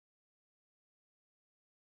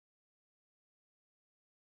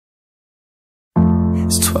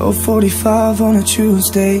12:45 on a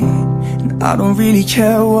Tuesday, and I don't really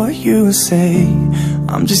care what you say.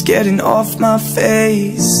 I'm just getting off my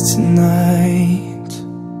face tonight,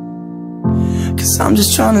 'cause I'm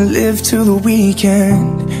just trying to live till the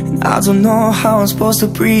weekend. And I don't know how I'm supposed to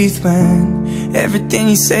breathe when everything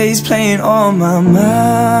you say is playing on my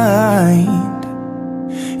mind.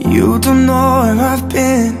 You don't know where I've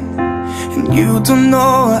been, and you don't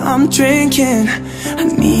know what I'm drinking. I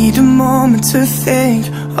need a moment to think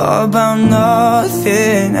about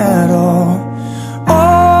nothing at all.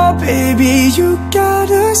 Oh baby, you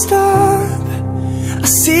gotta stop. I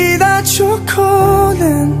see that you're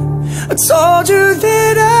calling. I told you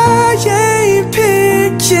that I ain't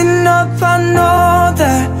picking up. I know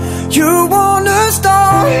that you wanna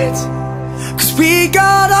start, 'cause we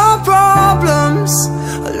got our problems.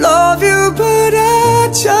 I love you, but I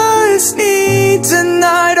just need a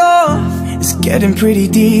night off. It's getting pretty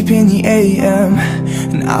deep in the AM,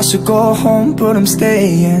 and I should go home, but I'm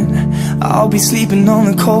staying. I'll be sleeping on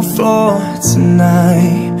the cold floor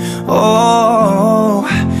tonight. Oh,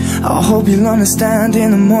 I hope you'll understand in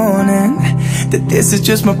the morning that this is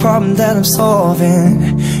just my problem that I'm solving.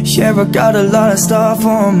 Yeah, I got a lot of stuff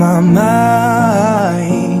on my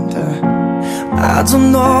mind. I don't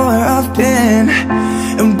know where I've been,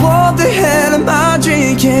 and what the hell am I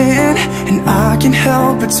drinking? And I can't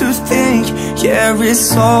help but to think, yeah, it's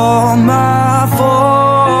all my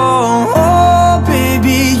fault. Oh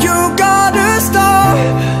baby, you gotta stop.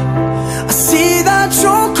 I see that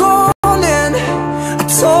you're calling. I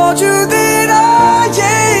told you that I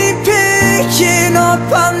ain't picking up.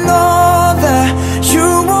 I know that you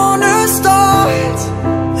wanna start,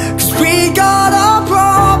 'cause we got our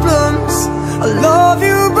problems. I love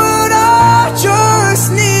you, but I just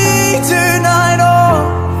need a night off.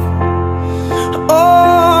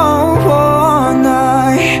 Oh, one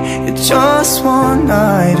night, just one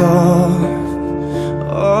night off.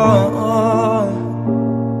 Oh,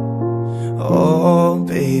 oh,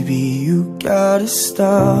 baby, you gotta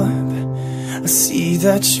stop. I see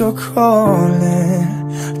that you're calling.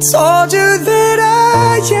 I told you that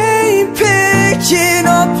I ain't picking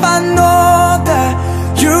up. I know that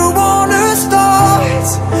you wanna start,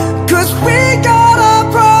 'cause we got our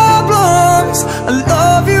problems. I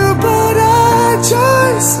love you, but I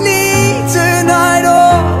just need a night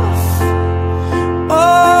off.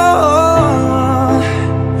 Oh,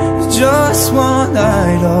 just one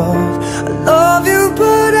night off. I love you,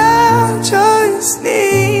 but I just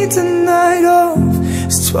need a night off.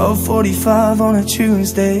 It's 12:45 on a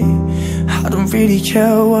Tuesday. I don't really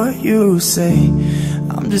care what you say.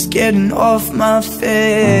 I'm just getting off my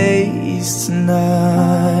face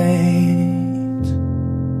tonight.